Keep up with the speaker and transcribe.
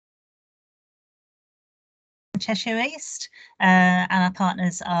Cheshire East, and our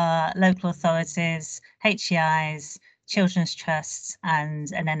partners are local authorities, HCIs, children's trusts,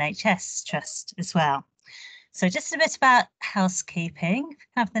 and an NHS trust as well. So just a bit about housekeeping.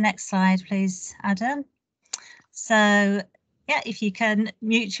 Have the next slide, please, Adam. So yeah, if you can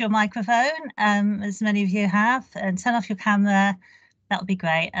mute your microphone, as many of you have, and turn off your camera, that would be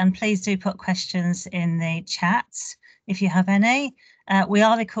great. And please do put questions in the chat if you have any. We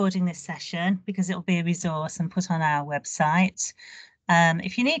are recording this session because it will be a resource and put on our website.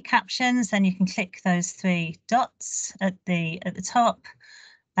 If you need captions, then you can click those 3 dots at the top.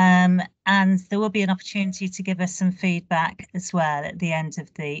 And there will be an opportunity to give us some feedback as well at the end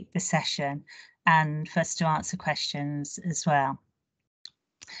of the session, and for us to answer questions as well.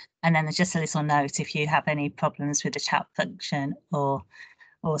 And then there's just a little note if you have any problems with the chat function or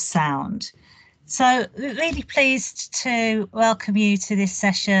sound. So really pleased to welcome you to this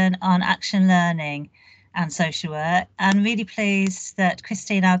session on action learning and social work, and really pleased that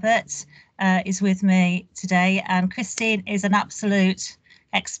Christine Abbott is with me today. And Christine is an absolute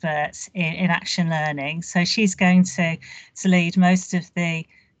expert in action learning, so she's going to lead most of the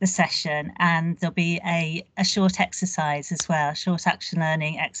session, and there'll be a short exercise as well, short action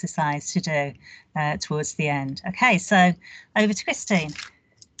learning exercise to do towards the end. Okay, so over to Christine.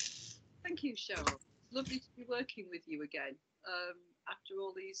 Thank you, Cheryl. Lovely to be working with you again after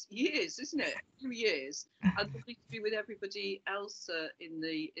all these years, isn't it? 2 years. And lovely to be with everybody else in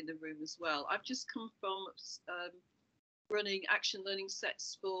the room as well. I've just come from running action learning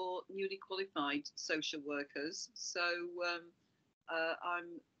sets for newly qualified social workers, so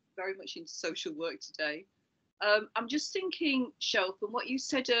I'm very much into social work today. I'm just thinking, Cheryl, from what you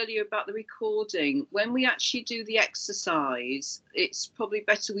said earlier about the recording, when we actually do the exercise, it's probably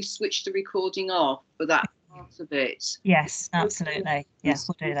better we switch the recording off for that part of it. Yes, absolutely. Yes,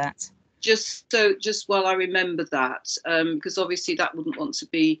 we'll do that. Just while I remember that, because obviously that wouldn't want to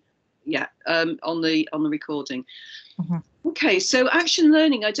be, on the recording. Mm-hmm. Okay, so action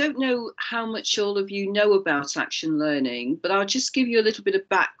learning. I don't know how much all of you know about action learning, but I'll just give you a little bit of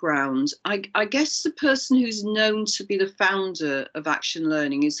background. I guess the person who's known to be the founder of action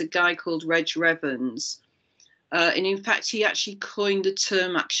learning is a guy called Reg Revans. And in fact, he actually coined the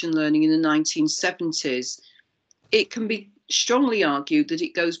term action learning in the 1970s. It can be strongly argued that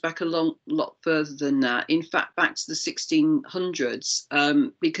it goes back a lot further than that. In fact, back to the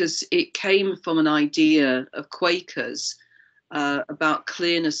 1600s, because it came from an idea of Quakers about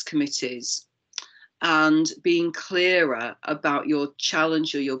clearness committees and being clearer about your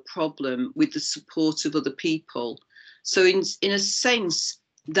challenge or your problem with the support of other people. So in a sense,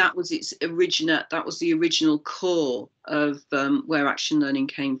 that was the original core of where action learning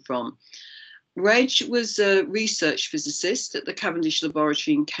came from. Reg was a research physicist at the Cavendish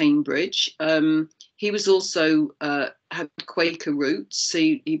Laboratory in Cambridge. He was also had Quaker roots.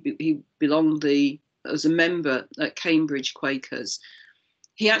 He belonged as a member at Cambridge Quakers.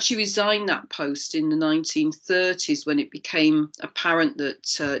 He actually resigned that post in the 1930s when it became apparent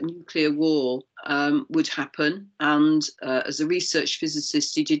that nuclear war would happen. And as a research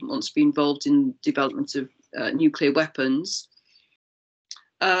physicist, he didn't want to be involved in development of nuclear weapons.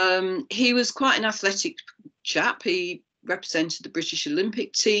 He was quite an athletic chap. He represented the British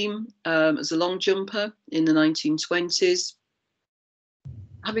Olympic team as a long jumper in the 1920s.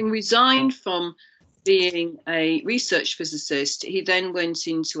 Having resigned from being a research physicist, he then went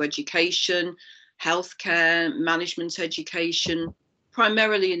into education, healthcare, management education,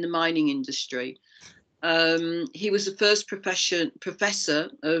 primarily in the mining industry. He was the first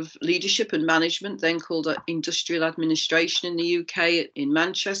professor of leadership and management, then called industrial administration in the UK in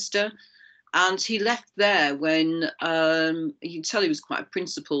Manchester. And he left there when, you can tell he was quite a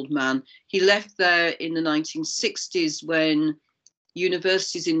principled man. He left there in the 1960s when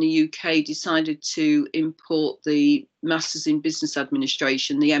universities in the UK decided to import the Masters in Business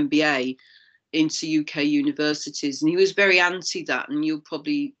Administration, the MBA, into UK universities. And he was very anti that, and you'll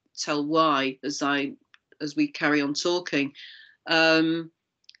probably tell why as we carry on talking.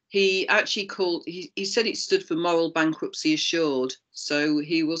 He actually he said it stood for moral bankruptcy assured, so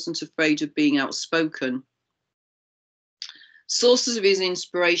he wasn't afraid of being outspoken. Sources of his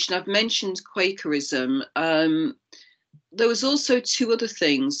inspiration, I've mentioned Quakerism. There was also 2 other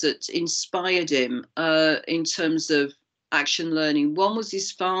things that inspired him in terms of action learning. One was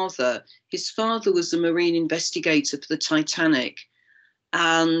his father. His father was a marine investigator for the Titanic.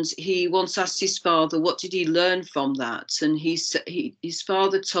 And he once asked his father, what did he learn from that? And his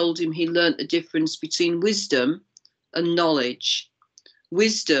father told him he learned the difference between wisdom and knowledge.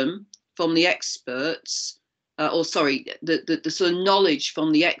 Wisdom from the experts, or sorry, the sort of knowledge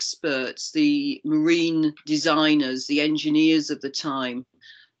from the experts, the marine designers, the engineers of the time,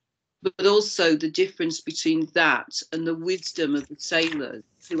 but also the difference between that and the wisdom of the sailors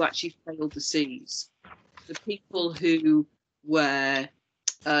who actually sailed the seas. The people who were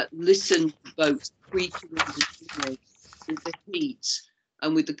listened to boats creaking with the heat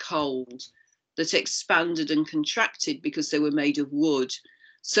and with the cold, that expanded and contracted because they were made of wood.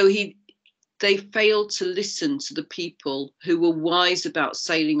 So they failed to listen to the people who were wise about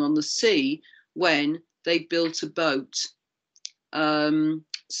sailing on the sea when they built a boat.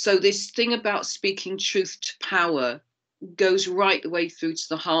 So this thing about speaking truth to power goes right the way through to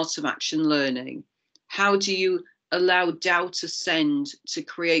the heart of action learning. How do you allow doubt ascend to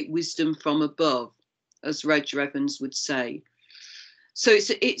create wisdom from above, as Reg Evans would say? So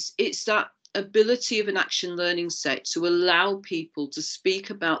it's that ability of an action learning set to allow people to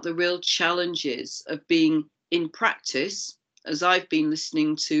speak about the real challenges of being in practice, as I've been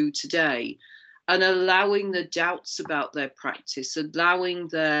listening to today, and allowing the doubts about their practice, allowing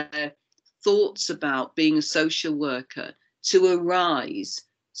their thoughts about being a social worker to arise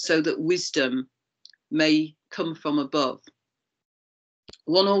so that wisdom may come from above.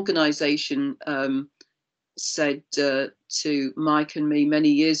 One organisation said to Mike and me many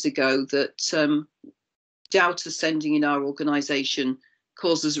years ago that doubt ascending in our organisation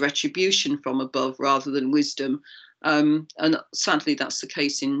causes retribution from above rather than wisdom. And sadly, that's the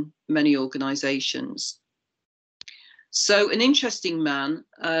case in many organisations. So an interesting man,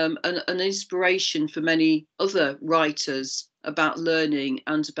 an inspiration for many other writers about learning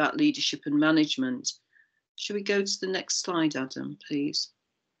and about leadership and management. Should we go to the next slide, Adam, please?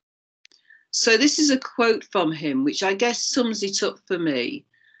 So this is a quote from him, which I guess sums it up for me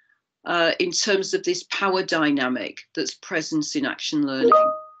in terms of this power dynamic that's present in action learning.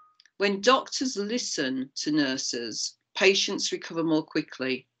 When doctors listen to nurses, patients recover more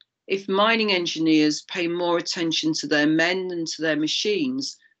quickly. If mining engineers pay more attention to their men than to their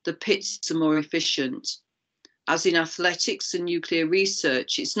machines, the pits are more efficient. As in athletics and nuclear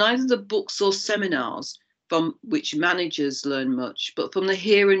research, it's neither the books or seminars from which managers learn much, but from the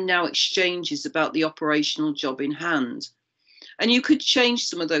here and now exchanges about the operational job in hand. And you could change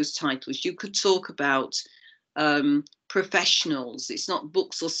some of those titles. You could talk about professionals. It's not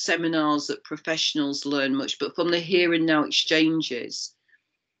books or seminars that professionals learn much, but from the here and now exchanges.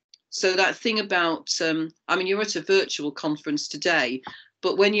 So that thing about, I mean, you're at a virtual conference today,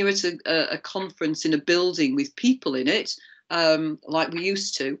 but when you're at a conference in a building with people in it, like we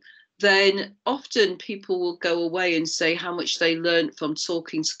used to, then often people will go away and say how much they learned from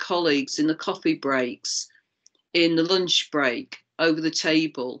talking to colleagues in the coffee breaks, in the lunch break, over the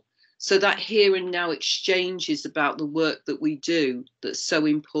table. So that here and now exchanges about the work that we do that's so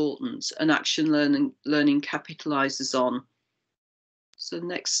important, and action learning capitalizes on. So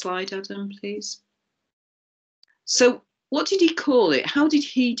next slide, Adam, please. So what did he call it? How did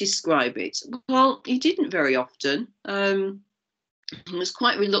he describe it? Well, he didn't very often. He was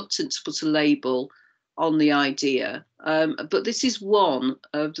quite reluctant to put a label on the idea, but this is one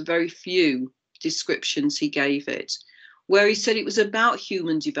of the very few descriptions he gave it, where he said it was about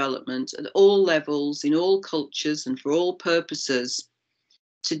human development at all levels, in all cultures, and for all purposes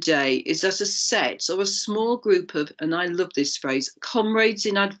today, is as a set or a small group of, and I love this phrase, comrades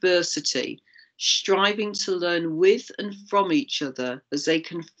in adversity, striving to learn with and from each other as they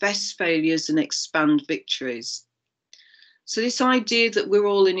confess failures and expand victories. So this idea that we're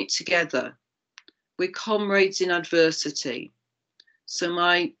all in it together, we're comrades in adversity. So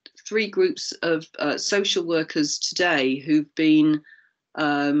my 3 groups of social workers today who've been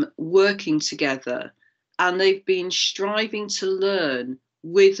working together, and they've been striving to learn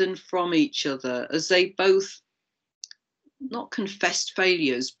with and from each other as they both not confessed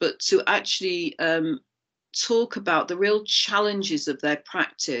failures, but to actually talk about the real challenges of their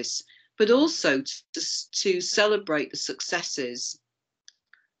practice, but also to celebrate the successes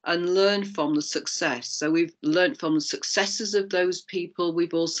and learn from the success. So we've learned from the successes of those people.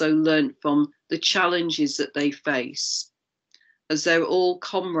 We've also learned from the challenges that they face, as they're all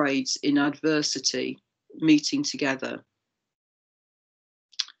comrades in adversity, meeting together.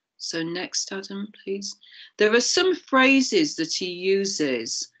 So next, Adam, please. There are some phrases that he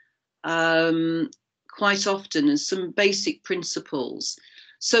uses quite often as some basic principles.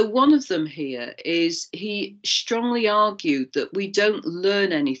 So one of them here is he strongly argued that we don't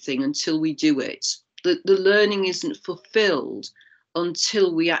learn anything until we do it, that the learning isn't fulfilled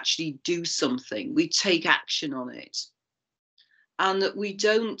until we actually do something, we take action on it, and that we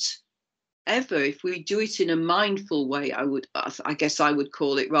don't ever, if we do it in a mindful way, I guess I would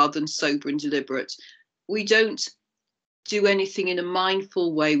call it, rather than sober and deliberate, we don't do anything in a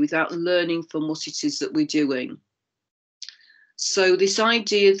mindful way without learning from what it is that we're doing. So this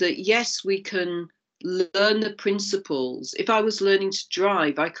idea that, yes, we can learn the principles. If I was learning to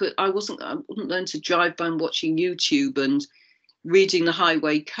drive, I wouldn't learn to drive by watching YouTube and reading the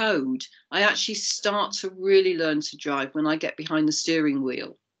highway code. I actually start to really learn to drive when I get behind the steering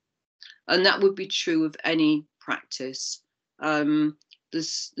wheel. And that would be true of any practice. The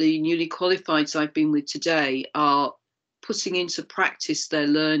newly qualifieds I've been with today are putting into practice their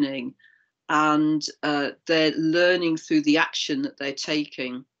learning, and they're learning through the action that they're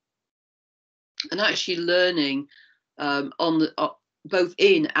taking, and actually learning both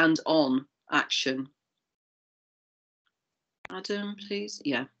in and on action. Adam, please.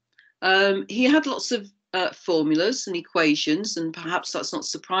 Yeah. He had lots of formulas and equations, and perhaps that's not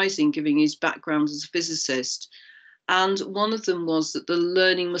surprising given his background as a physicist. And one of them was that the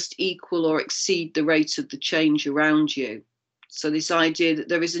learning must equal or exceed the rate of the change around you. So this idea that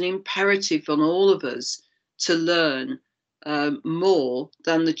there is an imperative on all of us to learn more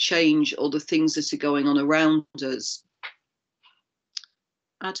than the change or the things that are going on around us.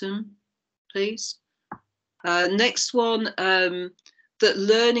 Adam, please. Next one, that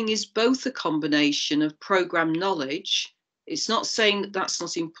learning is both a combination of program knowledge. It's not saying that that's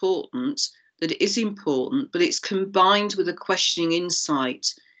not important, that it is important, but it's combined with a questioning insight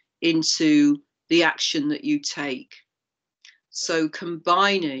into the action that you take. So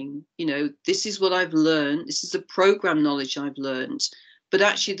combining, this is what I've learned, this is the program knowledge I've learned, but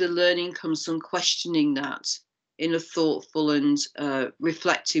actually the learning comes from questioning that in a thoughtful and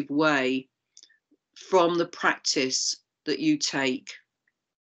reflective way from the practice that you take.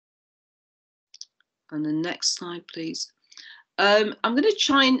 And the next slide, please. I'm going to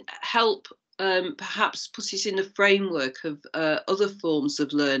try and help perhaps put it in a framework of other forms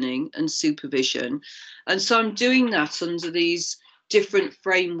of learning and supervision. And so I'm doing that under these different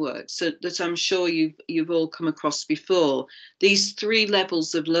frameworks that I'm sure you've all come across before. These 3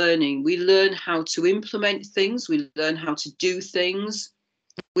 levels of learning. We learn how to implement things, we learn how to do things,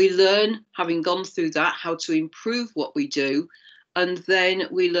 we learn, having gone through that, how to improve what we do, and then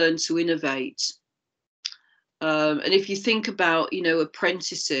we learn to innovate. And if you think about,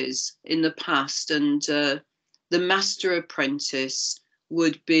 apprentices in the past, and the master apprentice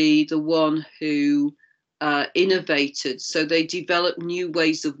would be the one who innovated. So they developed new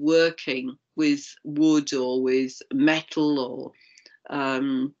ways of working with wood or with metal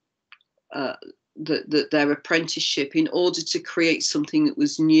or their apprenticeship in order to create something that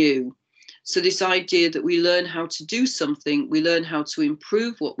was new. So this idea that we learn how to do something, we learn how to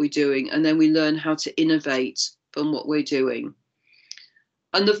improve what we're doing, and then we learn how to innovate from what we're doing.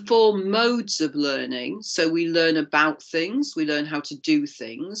 And the 4 modes of learning, so we learn about things, we learn how to do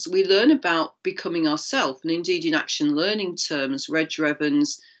things, we learn about becoming ourselves. And indeed, in action learning terms, Reg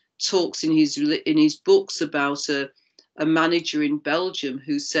Evans talks in his books about a manager in Belgium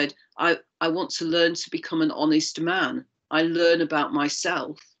who said, I want to learn to become an honest man. I learn about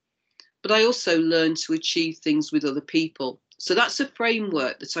myself, but I also learn to achieve things with other people. So that's a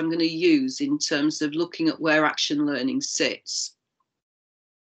framework that I'm going to use in terms of looking at where action learning sits.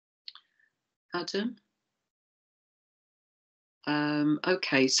 Adam?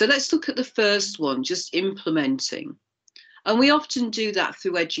 Okay, so let's look at the first one, just implementing. And we often do that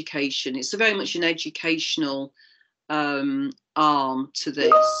through education. It's very much an educational arm to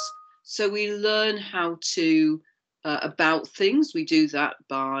this. So we learn how to about things. We do that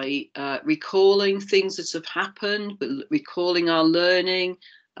by recalling things that have happened, but recalling our learning,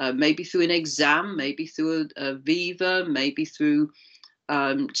 maybe through an exam, maybe through a Viva, maybe through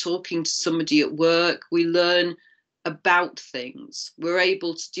talking to somebody at work. We learn about things. We're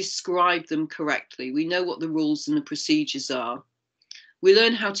able to describe them correctly. We know what the rules and the procedures are. We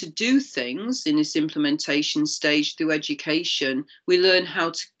learn how to do things in this implementation stage through education. We learn how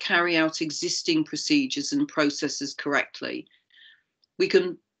to carry out existing procedures and processes correctly. We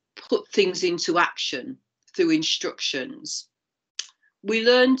can put things into action through instructions. We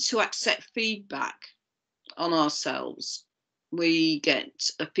learn to accept feedback on ourselves. We get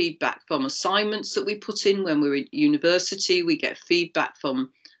a feedback from assignments that we put in when we're at university. We get feedback from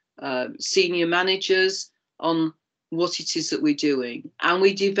senior managers on what it is that we're doing, and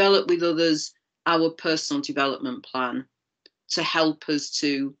we develop with others our personal development plan to help us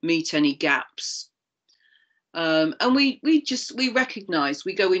to meet any gaps. And we recognize,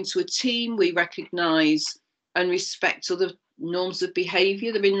 we go into a team, we recognize and respect other norms of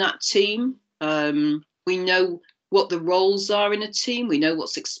behavior that are in that team. We know what the roles are in a team, we know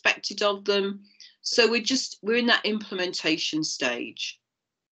what's expected of them. So we're in that implementation stage.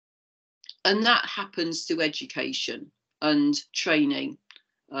 And that happens through education and training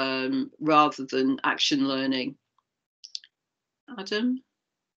rather than action learning. Adam?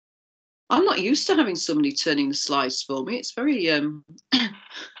 I'm not used to having somebody turning the slides for me. It's very,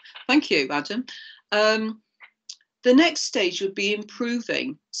 thank you, Adam. The next stage would be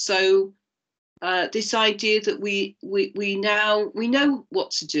improving. So this idea that we know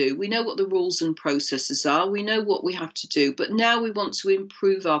what to do. We know what the rules and processes are. We know what we have to do, but now we want to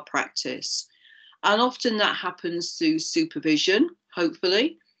improve our practice. And often that happens through supervision,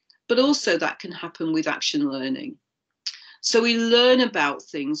 hopefully, but also that can happen with action learning. So we learn about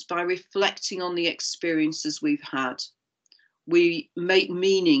things by reflecting on the experiences we've had. We make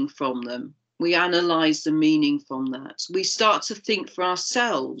meaning from them. We analyse the meaning from that. We start to think for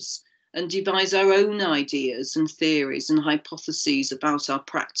ourselves and devise our own ideas and theories and hypotheses about our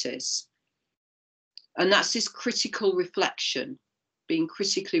practice. And that's this critical reflection, being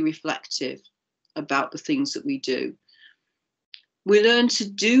critically reflective about the things that we do. We learn to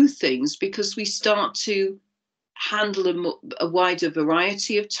do things because we start to handle a wider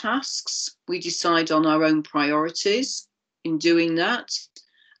variety of tasks. We decide on our own priorities in doing that.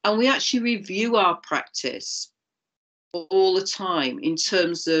 And we actually review our practice all the time in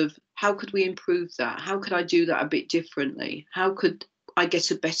terms of how could we improve that? How could I do that a bit differently? How could I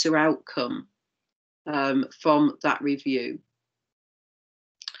get a better outcome from that review?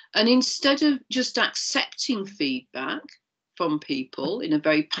 And instead of just accepting feedback from people in a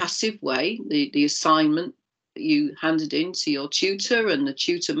very passive way, the assignment that you handed in to your tutor and the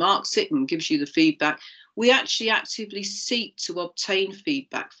tutor marks it and gives you the feedback, we actually actively seek to obtain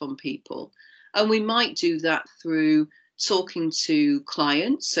feedback from people. And we might do that through talking to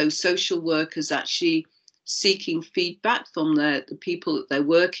clients, so social workers actually seeking feedback from the people that they're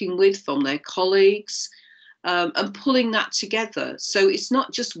working with, from their colleagues, and pulling that together. So it's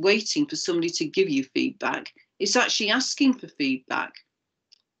not just waiting for somebody to give you feedback, it's actually asking for feedback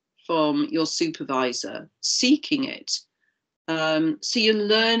from your supervisor, seeking it. So you're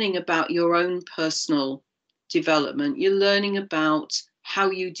learning about your own personal development. You're learning about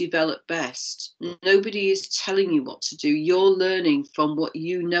how you develop best. Nobody is telling you what to do. You're learning from what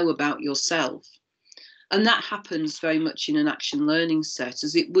you know about yourself. And that happens very much in an action learning set,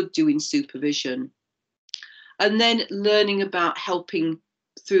 as it would do in supervision. And then learning about helping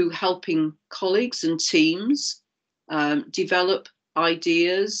colleagues and teams develop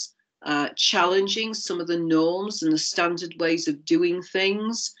ideas, challenging some of the norms and the standard ways of doing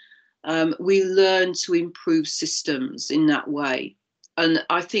things. We learn to improve systems in that way. And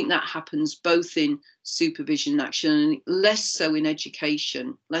I think that happens both in supervision and action, and less so in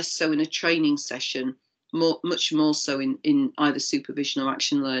education, less so in a training session, much more so in either supervision or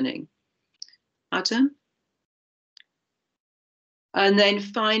action learning. Adam? And then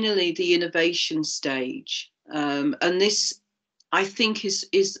finally, the innovation stage. And this, I think, is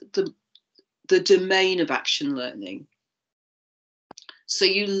the domain of action learning. So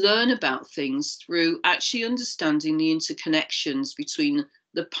you learn about things through actually understanding the interconnections between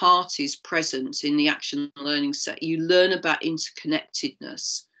the parties present in the action learning set. You learn about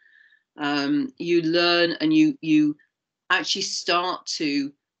interconnectedness. You learn and you actually start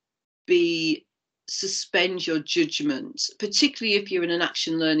to suspend your judgment, particularly if you're in an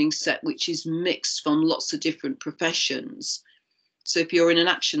action learning set which is mixed from lots of different professions. So if you're in an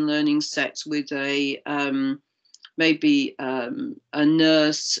action learning set with maybe a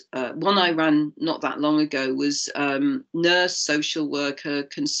nurse, one I ran not that long ago was nurse, social worker,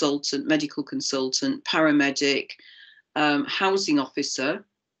 consultant, medical consultant, paramedic, housing officer,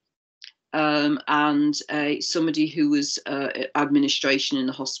 and somebody who was administration in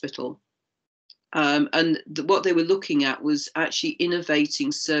the hospital. And what they were looking at was actually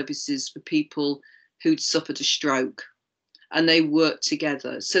innovating services for people who'd suffered a stroke, and they worked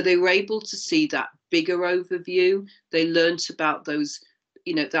together. So they were able to see that bigger overview. They learnt about those,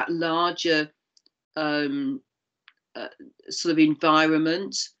 that larger sort of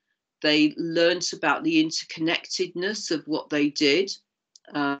environment. They learnt about the interconnectedness of what they did,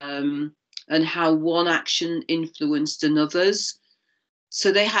 and how one action influenced another's. So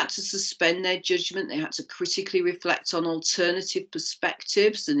they had to suspend their judgment. They had to critically reflect on alternative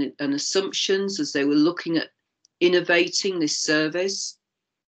perspectives and assumptions as they were looking at innovating this service.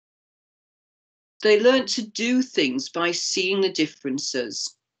 They learned to do things by seeing the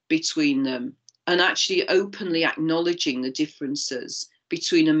differences between them and actually openly acknowledging the differences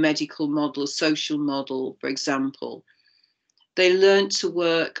between a medical model, a social model, for example. They learned to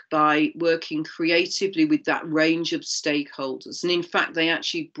work by working creatively with that range of stakeholders. And in fact, they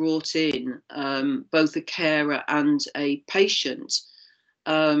actually brought in both a carer and a patient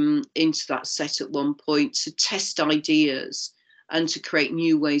into that set at one point to test ideas and to create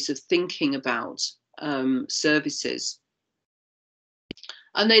new ways of thinking about services.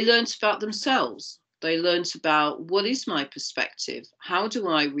 And they learnt about themselves. They learnt about, what is my perspective? How do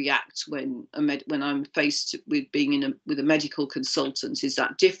I react when I'm faced with being with a medical consultant? Is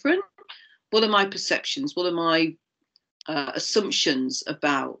that different? What are my perceptions? What are my assumptions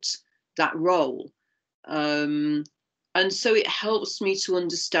about that role? And so it helps me to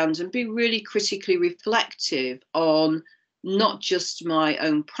understand and be really critically reflective on not just my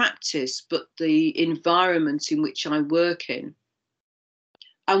own practice, but the environment in which I work in.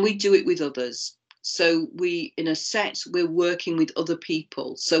 And we do it with others. So in a set, we're working with other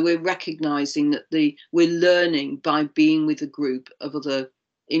people. So we're recognizing that we're learning by being with a group of other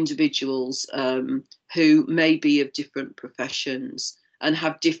individuals who may be of different professions and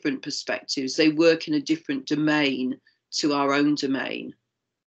have different perspectives. They work in a different domain to our own domain.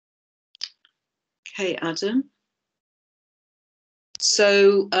 Okay, Adam.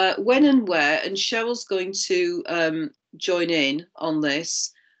 So when and where, and Cheryl's going to join in on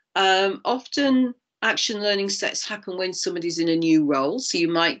this. Often action learning sets happen when somebody's in a new role. So you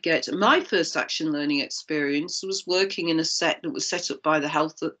might get, my first action learning experience was working in a set that was set up by the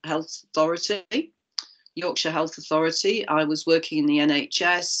Health Authority, Yorkshire Health Authority. I was working in the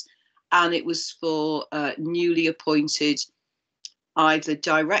NHS, and it was for newly appointed either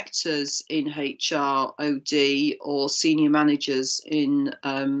directors in HR, OD, or senior managers in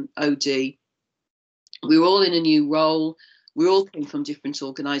OD. We were all in a new role. We all came from different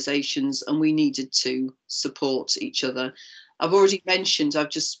organisations, and we needed to support each other. I've already mentioned I've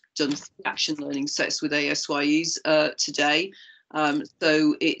just done 3 action learning sets with ASYEs today.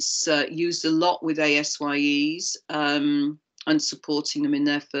 So it's used a lot with ASYEs and supporting them in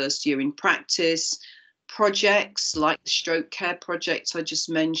their first year in practice. Projects like the stroke care project I just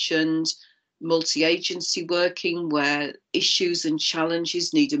mentioned, multi-agency working where issues and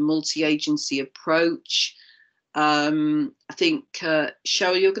challenges need a multi-agency approach. I think,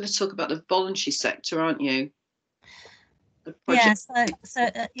 Cheryl, you're going to talk about the voluntary sector, aren't you? Yeah,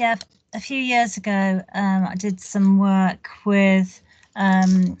 yeah, a few years ago, I did some work with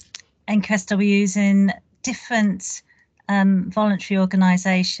NQSWs in different voluntary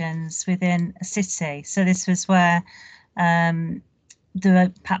organisations within a city. So this was where there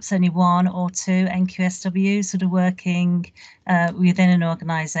were perhaps only 1 or 2 NQSWs sort of working within an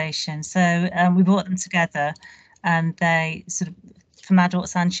organisation. So we brought them together, and they sort of, from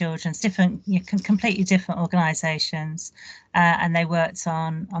adults and children, different, completely different organisations, and they worked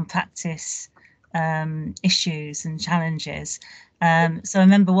on practice issues and challenges. So I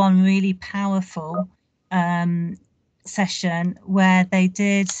remember one really powerful session where they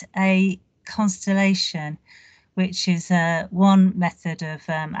did a constellation, which is one method of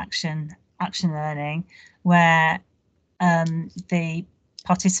action learning, where the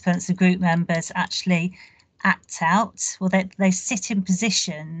participants and group members actually act out, well, they sit in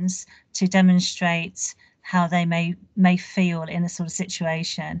positions to demonstrate how they may feel in a sort of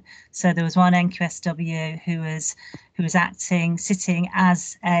situation. So there was one NQSW who was sitting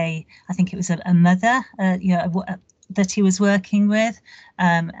as I think it was a mother, that he was working with,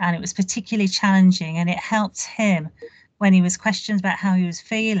 and it was particularly challenging, and it helped him when he was questioned about how he was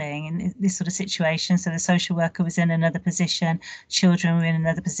feeling in this sort of situation. So the social worker was in another position, children were in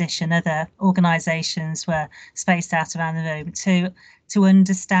another position, other organisations were spaced out around the room to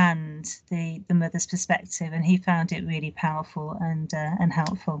understand the mother's perspective, and he found it really powerful and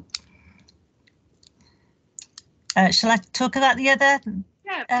helpful. Shall I talk about the other?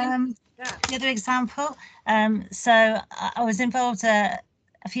 Yeah. The other example. So I was involved a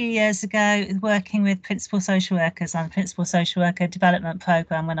few years ago working with principal social workers on the Principal Social Worker Development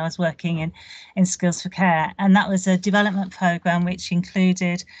Programme when I was working in Skills for Care. And that was a development programme which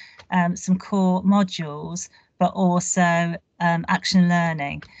included some core modules, but also action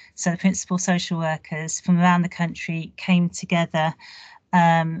learning. So the principal social workers from around the country came together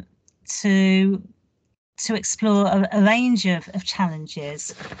to explore a range of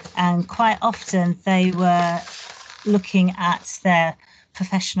challenges, and quite often they were looking at their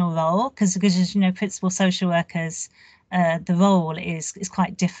professional role, because as you know, principal social workers, the role is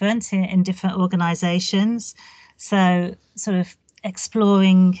quite different in different organisations. So sort of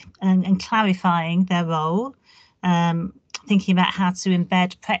exploring and clarifying their role, thinking about how to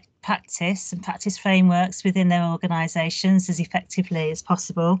embed practice and practice frameworks within their organisations as effectively as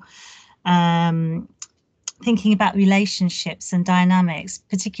possible. Thinking about relationships and dynamics,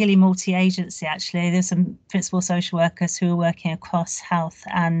 particularly multi-agency. Actually, there's some principal social workers who are working across health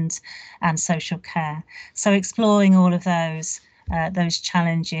and social care. So exploring all of those those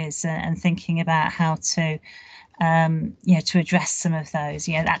challenges and thinking about how to to address some of those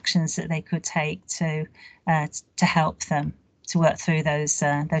actions that they could take to help them to work through those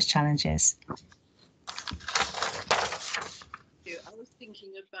challenges. I was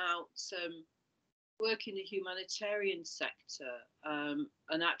thinking about work in the humanitarian sector,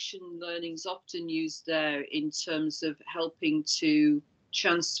 and action learning is often used there in terms of helping to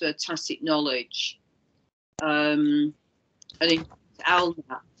transfer tacit knowledge. And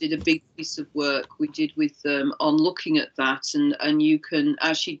ALNAP did a big piece of work we did with them on looking at that, and you can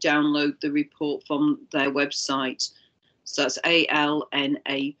actually download the report from their website. So that's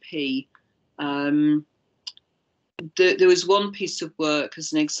ALNAP. There was one piece of work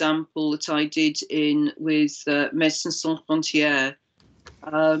as an example that I did with Médecins Sans Frontières,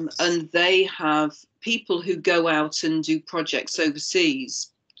 and they have people who go out and do projects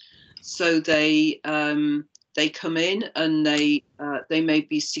overseas. So they come in and they may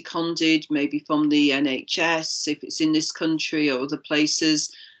be seconded, maybe from the NHS if it's in this country or other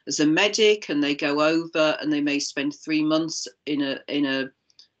places, as a medic, and they go over and they may spend 3 months in a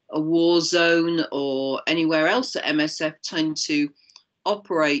war zone or anywhere else that MSF tend to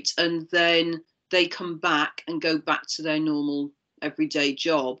operate, and then they come back and go back to their normal everyday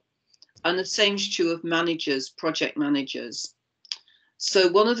job. And the same is true of managers, project managers. So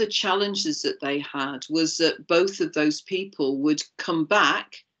one of the challenges that they had was that both of those people would come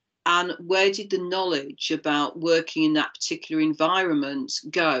back, and where did the knowledge about working in that particular environment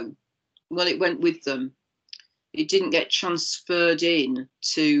go? Well, it went with them. It didn't get transferred in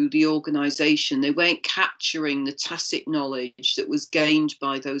to the organisation. They weren't capturing the tacit knowledge that was gained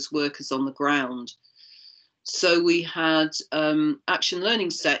by those workers on the ground. So we had action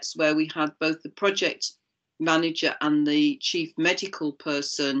learning sets where we had both the project manager and the chief medical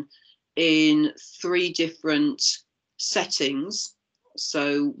person in 3 different settings.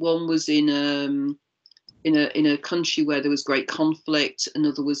 So one was in a country where there was great conflict,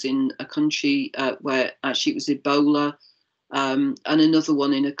 another was in a country where actually it was Ebola, and another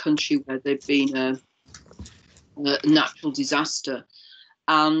one in a country where there'd been a natural disaster.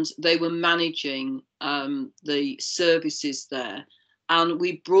 And they were managing the services there. And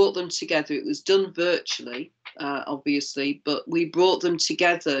we brought them together. It was done virtually, obviously, but we brought them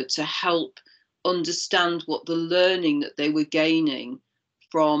together to help understand what the learning that they were gaining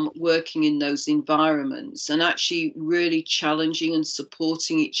from working in those environments, and actually really challenging and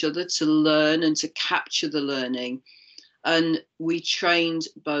supporting each other to learn and to capture the learning. And we trained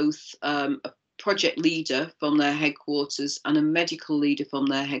both a project leader from their headquarters and a medical leader from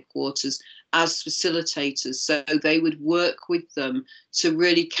their headquarters as facilitators, so they would work with them to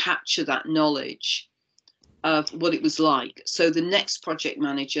really capture that knowledge of what it was like. So the next project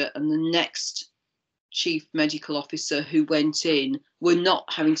manager and the next chief medical officer who went in were not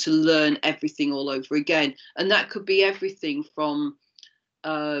having to learn everything all over again. And that could be everything from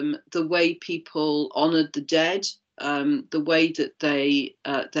the way people honoured the dead, the way that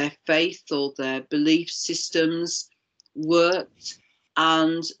their faith or their belief systems worked,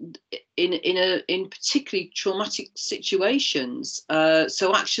 and in particularly traumatic situations.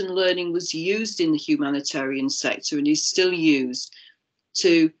 So action learning was used in the humanitarian sector and is still used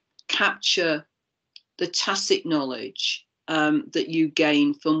to capture the tacit knowledge that you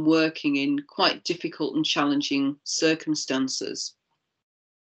gain from working in quite difficult and challenging circumstances.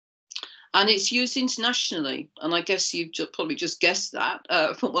 And it's used internationally. And I guess you've probably just guessed that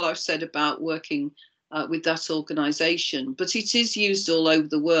from what I've said about working with that organisation. But it is used all over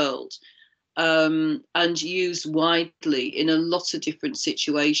the world and used widely in a lot of different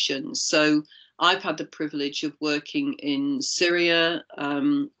situations. So I've had the privilege of working in Syria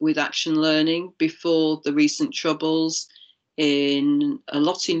with action learning before the recent troubles, a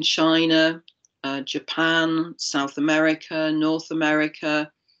lot in China, Japan, South America, North America,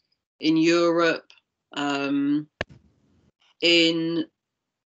 in Europe, in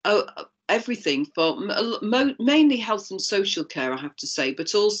everything from mainly health and social care, I have to say,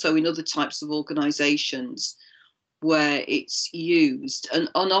 but also in other types of organisations where it's used, and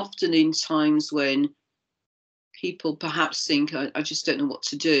often in times when people perhaps think, I just don't know what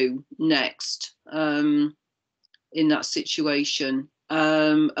to do next in that situation,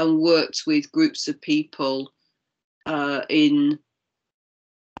 and worked with groups of people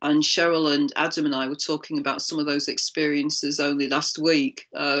and Cheryl and Adam and I were talking about some of those experiences only last week,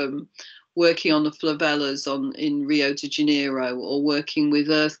 working on the favelas in Rio de Janeiro, or working with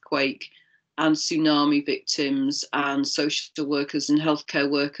earthquake and tsunami victims and social workers and healthcare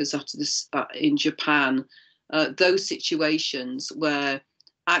workers after this in Japan. Those situations where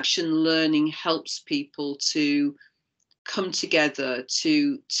action learning helps people to come together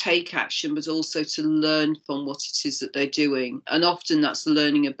to take action, but also to learn from what it is that they're doing. And often that's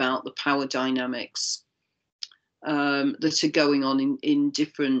learning about the power dynamics that are going on in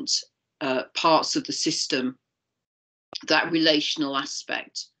different parts of the system, that relational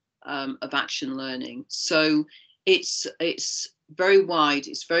aspect of action learning. So it's very wide,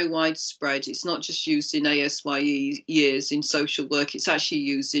 it's very widespread. It's not just used in ASYE years in social work, it's actually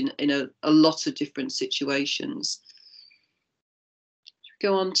used in a lot of different situations.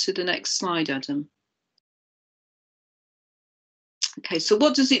 Go on to the next slide, Adam. Okay, so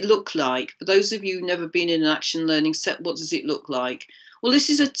what does it look like? For those of you who've never been in an action learning set, what does it look like? Well, this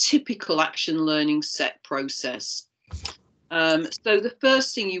is a typical action learning set process. So the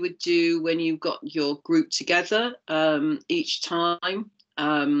first thing you would do when you've got your group together each time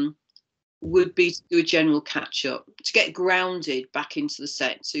would be to do a general catch-up, to get grounded back into the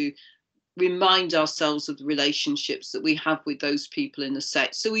set, to remind ourselves of the relationships that we have with those people in the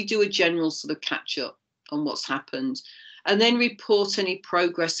set. So we do a general sort of catch-up on what's happened, and then report any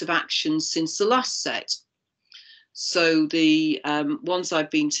progress of actions since the last set. So the ones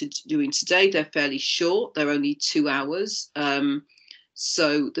I've been doing today, they're fairly short. They're only 2 hours.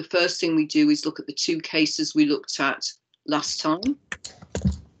 So the first thing we do is look at the 2 cases we looked at last time.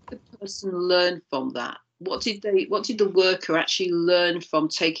 The person learn from that. What did the worker actually learn from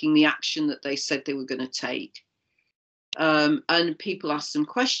taking the action that they said they were going to take? And people ask them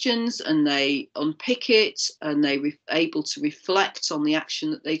questions and they unpick it, and they were able to reflect on the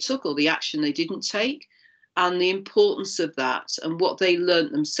action that they took or the action they didn't take, and the importance of that and what they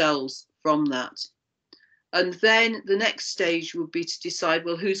learnt themselves from that. And then the next stage would be to decide,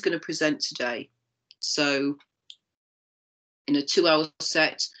 well, who's going to present today? So in a 2-hour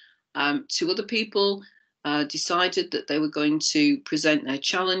set, 2 other people decided that they were going to present their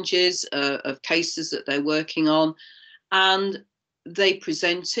challenges of cases that they're working on, and they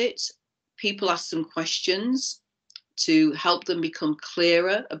present it. People ask them questions to help them become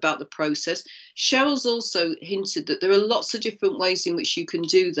clearer about the process. Cheryl's also hinted that there are lots of different ways in which you can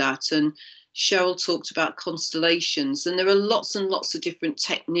do that, and Cheryl talked about constellations, and there are lots and lots of different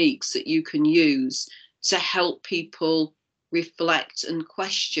techniques that you can use to help people reflect and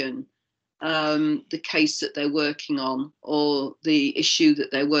question the case that they're working on or the issue that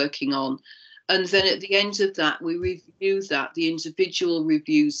they're working on. And then at the end of that, we review that. The individual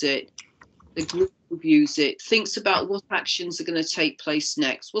reviews it, the group reviews it, thinks about what actions are going to take place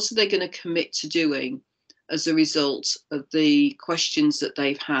next. What are they going to commit to doing as a result of the questions that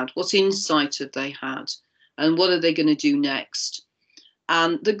they've had? What insight have they had? And what are they going to do next?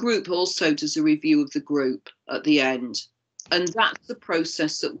 And the group also does a review of the group at the end. And that's the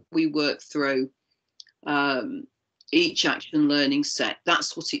process that we work through each action learning set.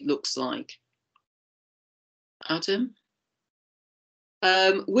 That's what it looks like. Adam?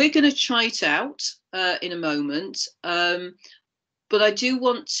 We're going to try it out in a moment, but I do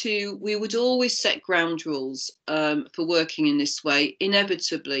want to, we would always set ground rules for working in this way.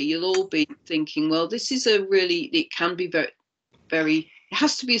 Inevitably, you'll all be thinking, well, this is a really, it can be very, it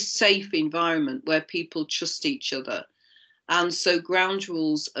has to be a safe environment where people trust each other. And so ground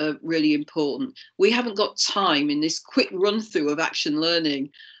rules are really important. We haven't got time in this quick run through of action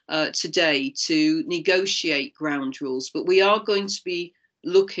learning today to negotiate ground rules, but we are going to be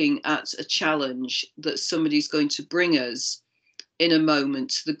looking at a challenge that somebody's going to bring us in a moment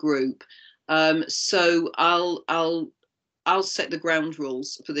to the group. So I'll set the ground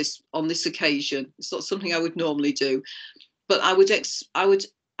rules for this on this occasion. It's not something I would normally do, but I would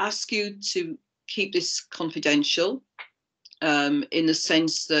ask you to keep this confidential. In the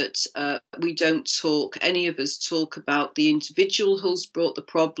sense that we don't talk, any of us talk about the individual who's brought the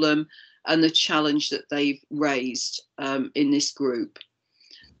problem and the challenge that they've raised in this group.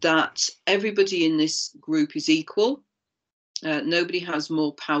 That everybody in this group is equal. Nobody has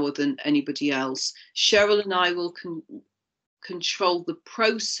more power than anybody else. Cheryl and I will control the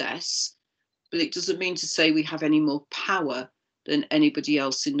process, but it doesn't mean to say we have any more power than anybody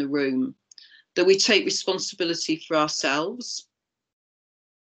else in the room. That we take responsibility for ourselves,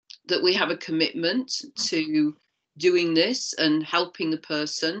 that we have a commitment to doing this and helping the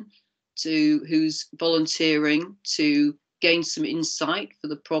person who's volunteering to gain some insight for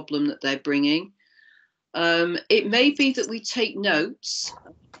the problem that they're bringing. It may be that we take notes.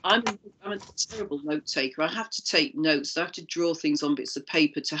 I'm a terrible note taker. I have to take notes. I have to draw things on bits of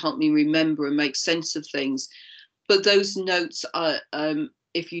paper to help me remember and make sense of things. But those notes are,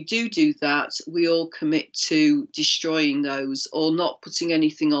 if you do that, we all commit to destroying those or not putting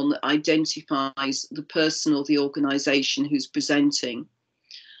anything on that identifies the person or the organisation who's presenting.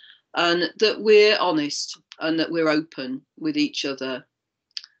 And that we're honest and that we're open with each other.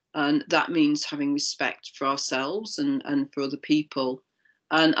 And that means having respect for ourselves and for other people.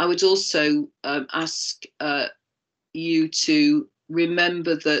 And I would also ask you to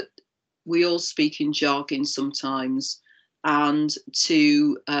remember that we all speak in jargon sometimes, and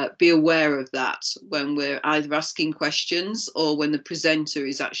to be aware of that when we're either asking questions or when the presenter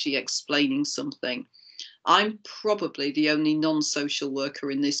is actually explaining something. I'm probably the only non-social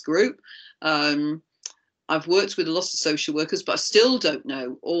worker in this group. I've worked with a lot of social workers, but I still don't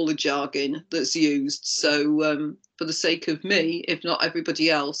know all the jargon that's used. So for the sake of me, if not everybody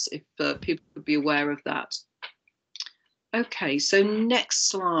else, if people could be aware of that. Okay, so next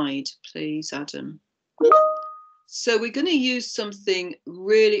slide, please, Adam. So we're going to use something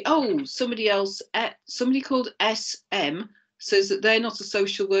really, somebody called SM says that they're not a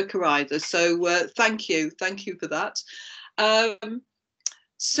social worker either. So thank you for that.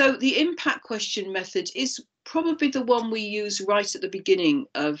 So the impact question method is probably the one we use right at the beginning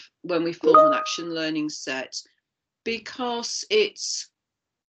of when we form an action learning set, because it's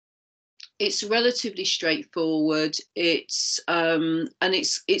relatively straightforward. It's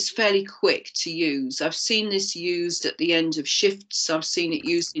fairly quick to use. I've seen this used at the end of shifts. I've seen it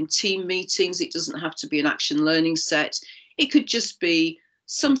used in team meetings. It doesn't have to be an action learning set. It could just be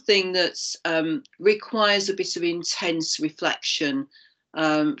something that's requires a bit of intense reflection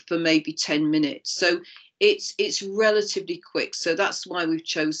for maybe 10 minutes. So it's relatively quick. So that's why we've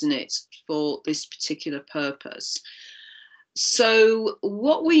chosen it for this particular purpose. So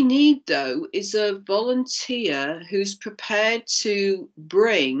what we need, though, is a volunteer who's prepared to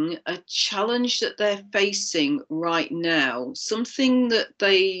bring a challenge that they're facing right now, something that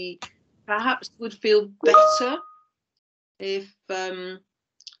they perhaps would feel better if,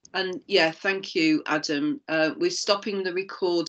 and yeah, thank you, Adam. We're stopping the record.